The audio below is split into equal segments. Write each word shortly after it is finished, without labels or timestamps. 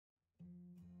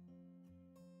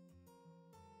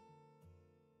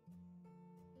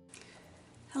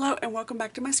Hello and welcome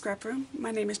back to my scrap room. My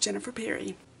name is Jennifer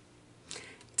Perry.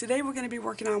 Today we're going to be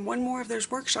working on one more of those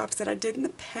workshops that I did in the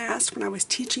past when I was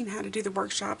teaching how to do the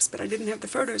workshops, but I didn't have the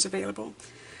photos available.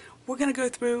 We're going to go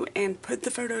through and put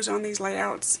the photos on these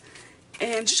layouts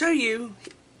and show you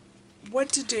what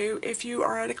to do if you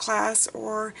are at a class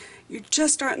or you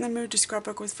just start in the mood to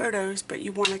scrapbook with photos but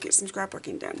you want to get some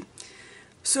scrapbooking done.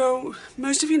 So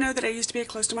most of you know that I used to be a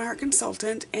close to my heart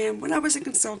consultant, and when I was a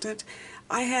consultant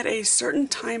I had a certain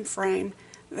time frame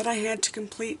that I had to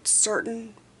complete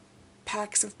certain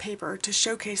packs of paper to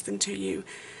showcase them to you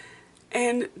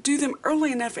and do them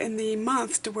early enough in the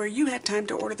month to where you had time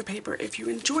to order the paper if you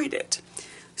enjoyed it.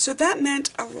 So that meant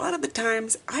a lot of the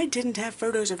times I didn't have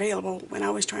photos available when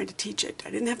I was trying to teach it. I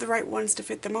didn't have the right ones to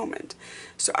fit the moment.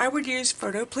 So I would use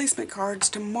photo placement cards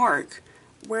to mark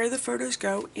where the photos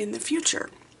go in the future.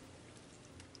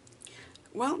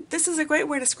 Well, this is a great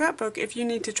way to scrapbook if you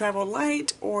need to travel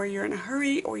light, or you're in a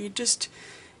hurry, or you just,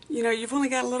 you've only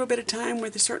got a little bit of time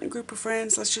with a certain group of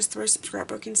friends. Let's just throw some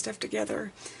scrapbooking stuff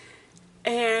together.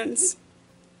 And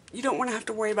you don't want to have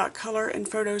to worry about color and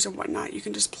photos and whatnot. You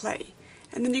can just play.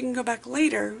 And then you can go back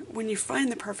later when you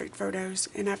find the perfect photos,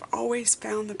 and I've always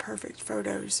found the perfect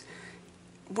photos.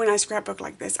 When I scrapbook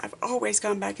like this, I've always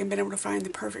gone back and been able to find the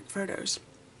perfect photos.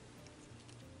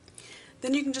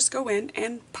 Then you can just go in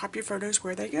and pop your photos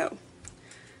where they go.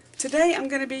 Today I'm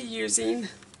going to be using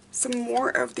some more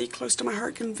of the Close to My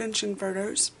Heart convention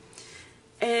photos,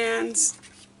 and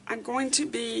I'm going to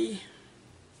be,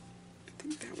 I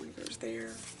think that one goes there,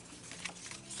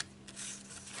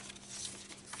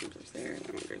 that one goes there,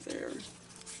 that one goes there,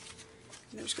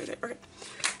 and those go there. Okay.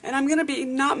 And I'm going to be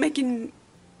not making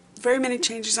very many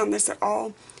changes on this at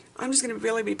all. I'm just going to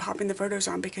really be popping the photos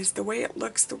on because the way it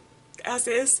looks as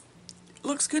is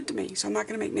looks good to me, so I'm not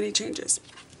going to make many changes.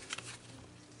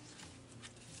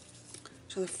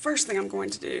 So the first thing I'm going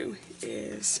to do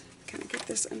is kind of get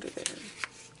this under there.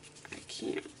 I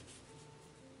can't. Did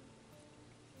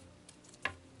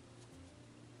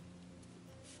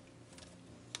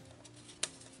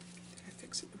I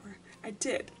fix it? I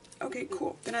did. Okay,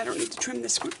 cool. Then I don't need to trim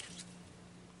this one.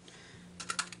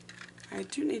 I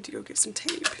do need to go get some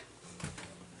tape.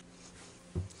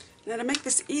 Now to make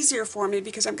this easier for me,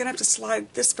 because I'm going to have to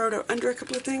slide this photo under a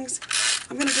couple of things,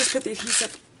 I'm going to just put the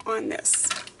adhesive on this.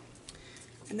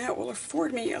 And that will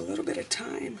afford me a little bit of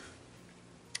time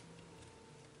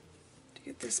to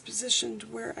get this positioned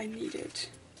where I need it.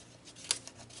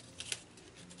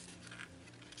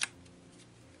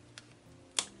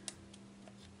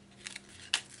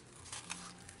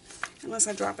 Unless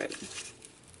I drop it.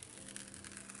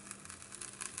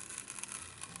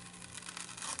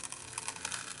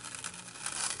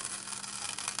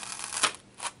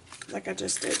 Like I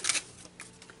just did.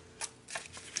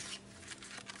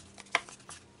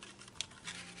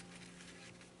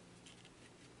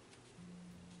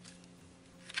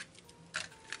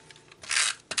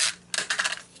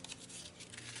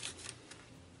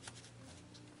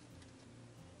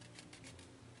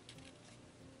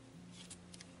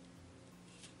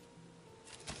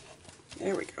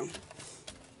 There we go.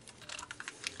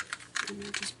 I'm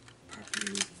going to just pop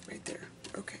it right there.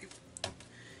 Okay.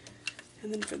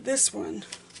 And then for this one,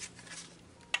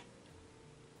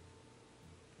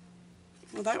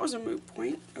 well, that was a moot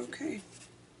point. Okay.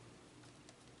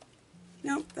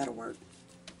 Nope, that'll work.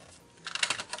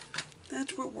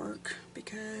 That will work,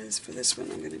 because for this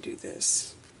one I'm going to do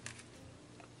this.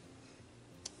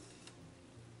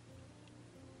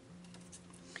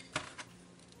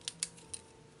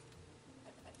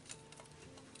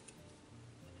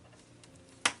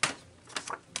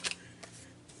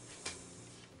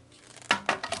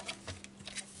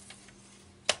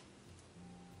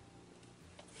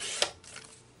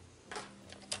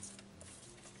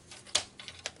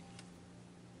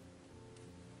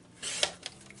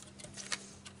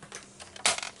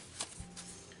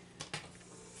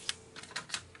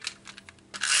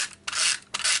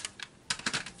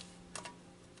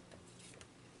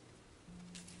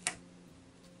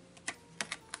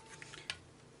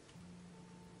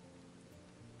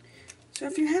 So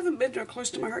if you haven't been to a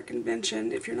Close to My Heart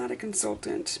convention, if you're not a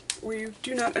consultant, or you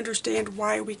do not understand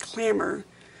why we clamor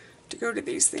to go to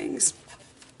these things,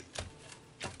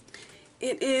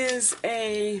 it is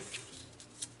a...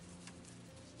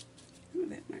 Ooh,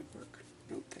 that might work.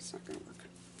 Nope, that's not going to work.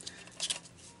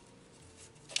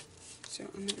 So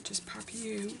I'm going to just pop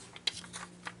you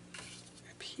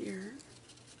up here,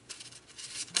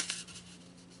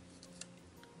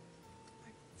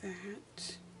 like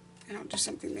that, and I'll do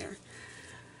something there.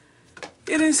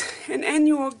 It is an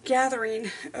annual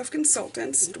gathering of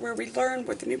consultants where we learn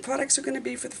what the new products are going to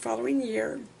be for the following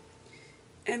year,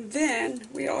 And then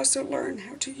we also learn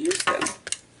how to use them.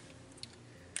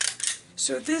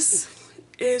 So this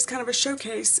is kind of a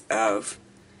showcase of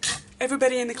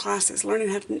everybody in the classes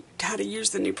learning how to use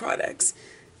the new products.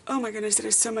 Oh my goodness, it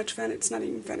is so much fun, it's not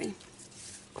even funny.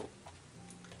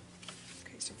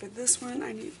 Okay, so for this one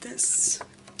I need this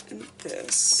and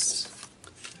this.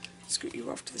 Scoot you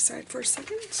off to the side for a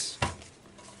second.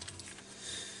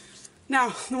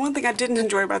 Now, the one thing I didn't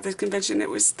enjoy about this convention, it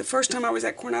was the first time I was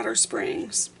at Coronado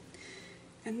Springs.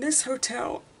 And this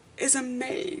hotel is a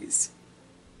maze.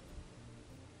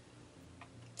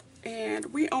 And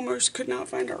we almost could not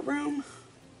find our room.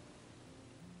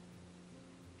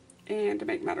 And to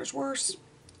make matters worse,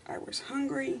 I was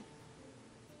hungry.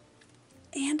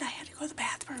 And I had to go to the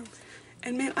bathroom.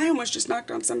 And man, I almost just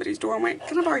knocked on somebody's door and went,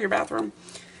 "Can I borrow your bathroom?"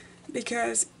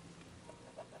 Because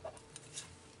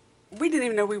we didn't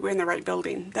even know we were in the right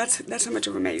building. That's how much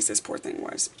of a maze this poor thing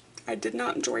was. I did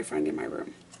not enjoy finding my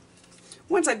room.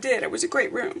 Once I did, it was a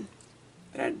great room.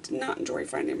 But I did not enjoy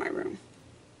finding my room.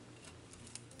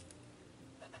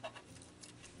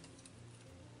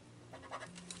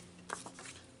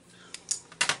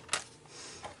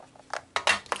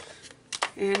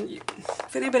 And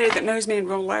if anybody that knows me in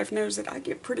real life knows that I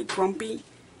get pretty grumpy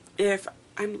if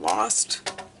I'm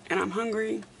lost and I'm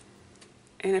hungry.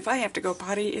 And if I have to go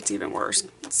potty, it's even worse.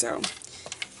 So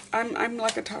I'm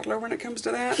like a toddler when it comes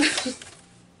to that.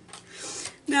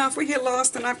 Now, if we get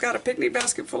lost and I've got a picnic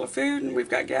basket full of food and we've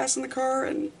got gas in the car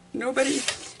and nobody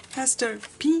has to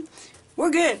pee,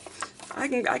 we're good. I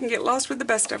can get lost with the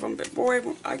best of them, but boy,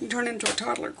 I can turn into a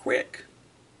toddler quick.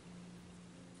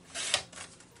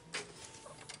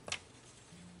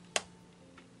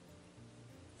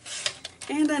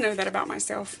 And I know that about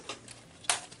myself.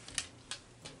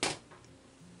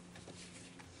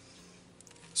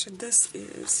 So this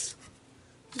is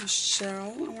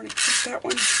Michelle. I want to keep that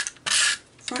one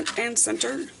front and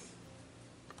center.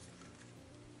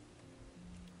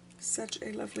 Such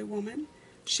a lovely woman.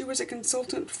 She was a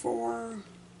consultant for,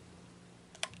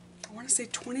 I want to say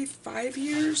 25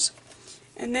 years.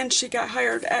 And then she got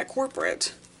hired at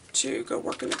corporate to go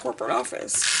work in the corporate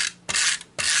office.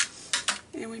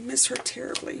 And we miss her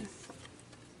terribly.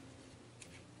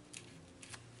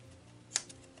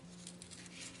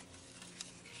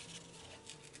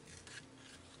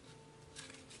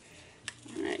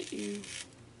 Alright, you...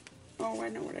 Oh, I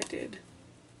know what I did.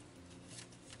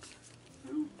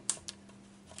 Oh.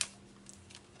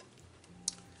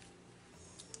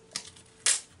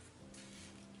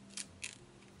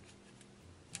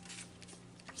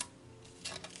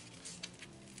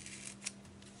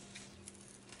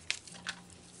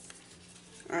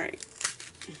 Alright.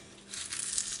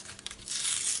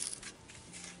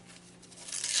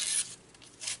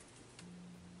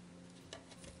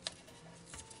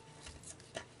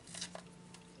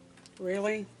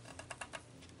 Really?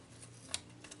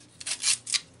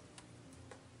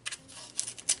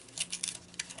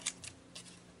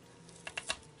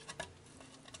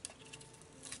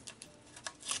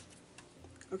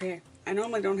 Okay, I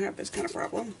normally don't have this kind of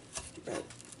problem, but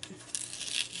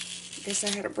I guess I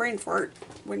had a brain fart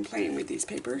when playing with these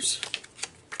papers.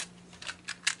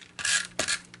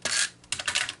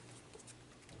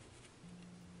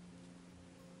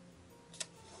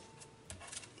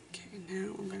 Okay,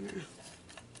 now I'm going to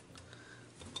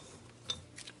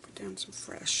put down some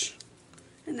fresh.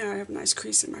 And now I have a nice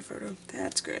crease in my photo.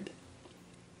 That's good.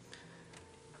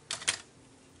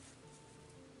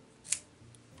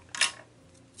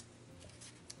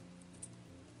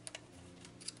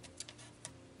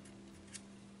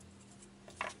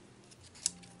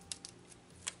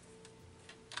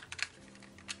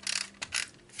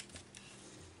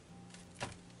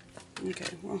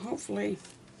 Okay, well hopefully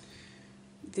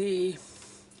did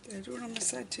I do it on this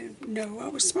side too? No, I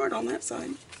was smart on that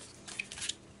side.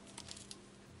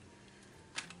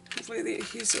 Hopefully the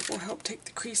adhesive will help take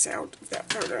the crease out of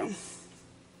that photo.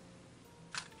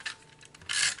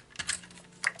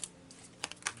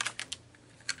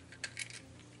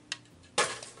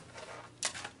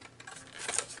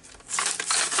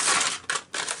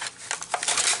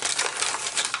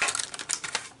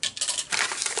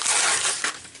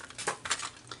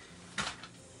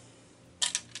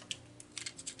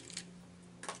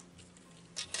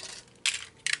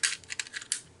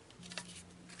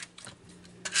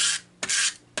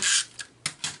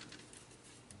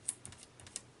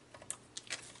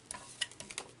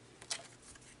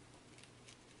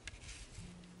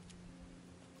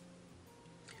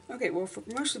 Okay, well for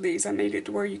most of these I made it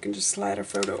to where you can just slide a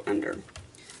photo under.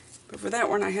 But for that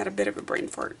one I had a bit of a brain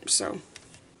fart, so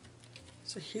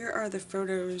here are the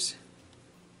photos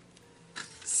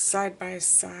side by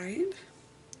side.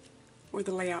 or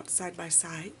the layout side by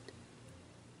side.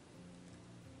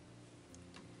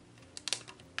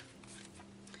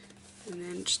 And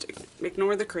then just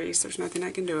ignore the crease, there's nothing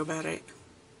I can do about it.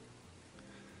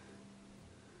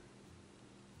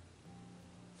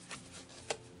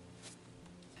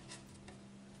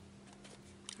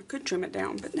 I could trim it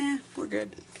down, but nah, we're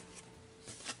good.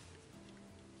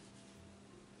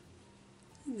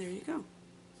 And there you go.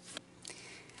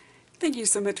 Thank you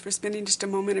so much for spending just a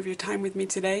moment of your time with me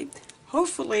today.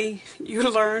 Hopefully you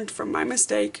learned from my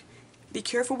mistake. Be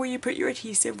careful where you put your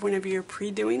adhesive whenever you're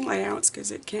pre-doing layouts,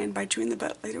 because it can bite you in the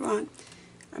butt later on.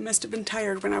 I must have been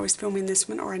tired when I was filming this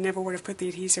one, or I never would have put the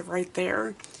adhesive right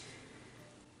there.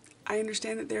 I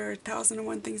understand that there are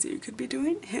 1,001 things that you could be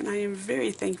doing, and I am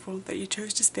very thankful that you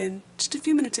chose to spend just a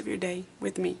few minutes of your day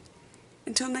with me.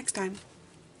 Until next time,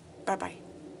 bye-bye.